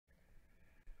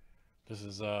This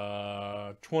is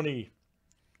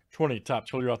 2020 Top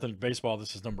Clear Authentic Baseball.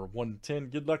 This is number 110.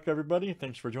 Good luck, everybody.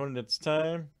 Thanks for joining. It's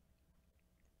time.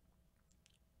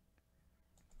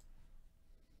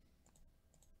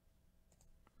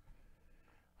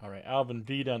 All right, Alvin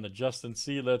V down to Justin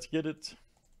C. Let's get it.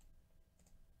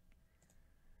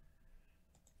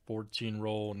 14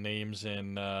 roll names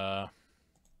and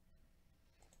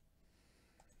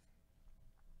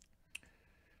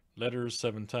letters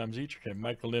 7 times each. Okay,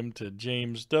 Michael M to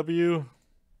James W. All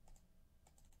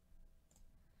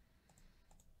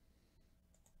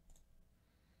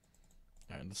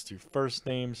right, let's do first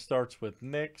name. Starts with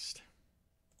next.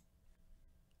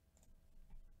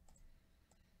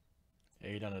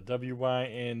 A down to W, Y,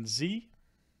 and Z.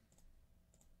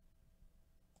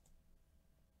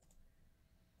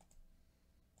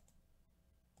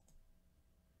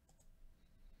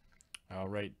 All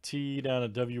right, T down to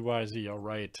W, Y, Z. All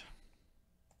right.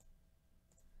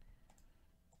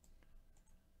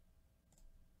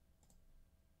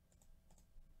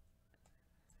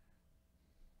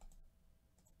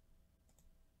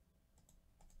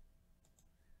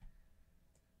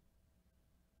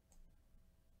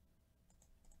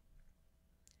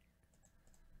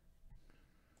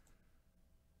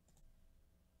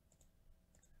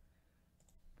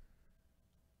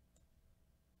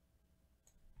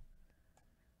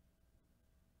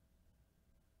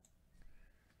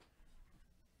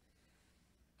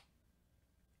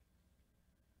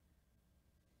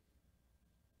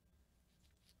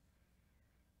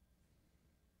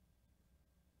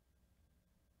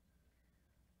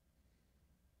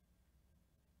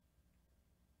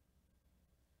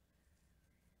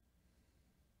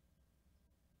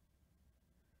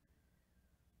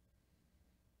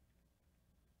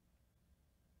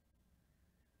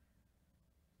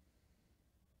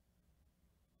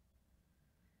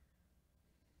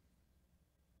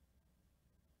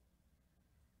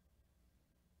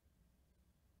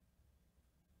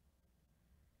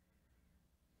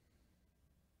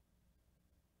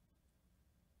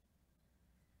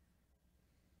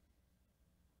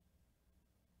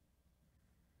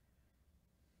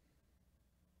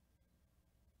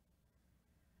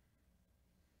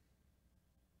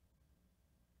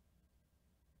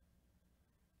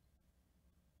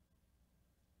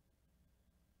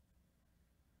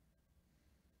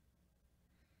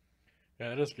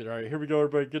 Yeah, that's good. All right, here we go,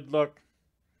 everybody. Good luck.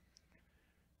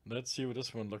 Let's see what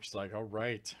this one looks like. All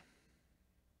right.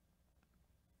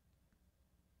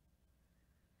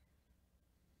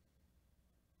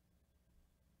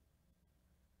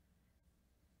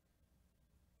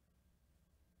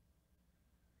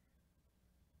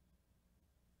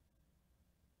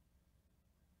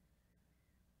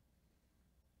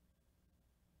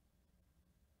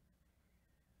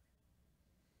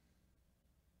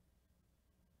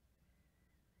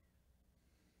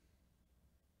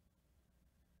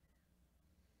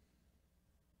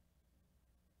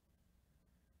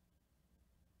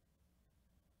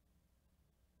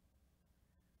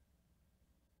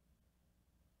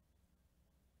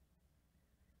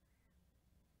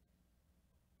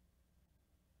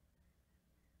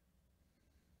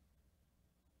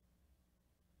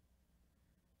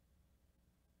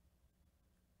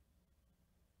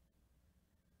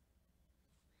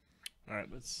 All right,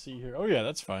 let's see here. Oh, yeah,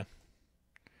 that's fine.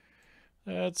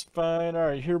 That's fine. All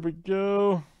right, here we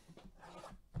go.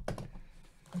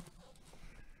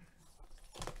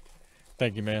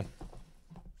 Thank you, man.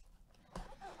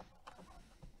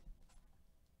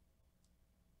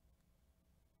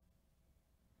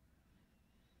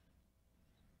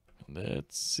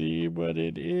 Let's see what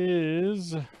it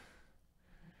is.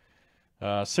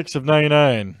 6 of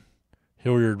 99.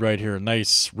 Hilliard right here.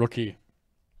 Nice rookie.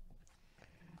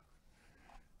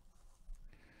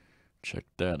 Check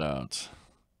that out.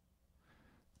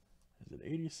 Is it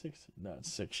 86? No,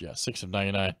 it's 6. Yeah, 6 of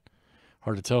 99.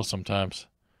 Hard to tell sometimes.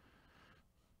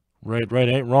 Right,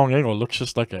 ain't wrong angle. It looks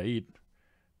just like a 8.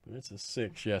 But it's a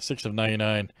 6. Yeah, 6 of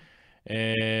 99.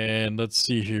 And let's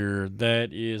see here.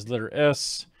 That is letter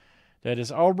S. That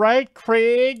is all right,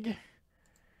 Craig.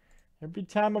 Every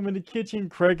time I'm in the kitchen,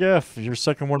 Craig F. Your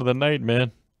second one of the night,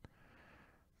 man.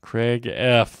 Craig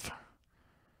F.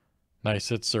 Nice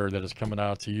hit, sir. That is coming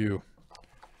out to you.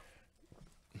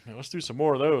 Let's do some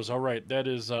more of those. All right, that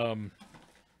is Clearly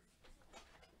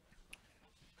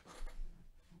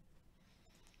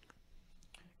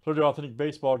Authentic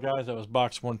Baseball, guys. That was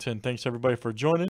box 110. Thanks everybody for joining.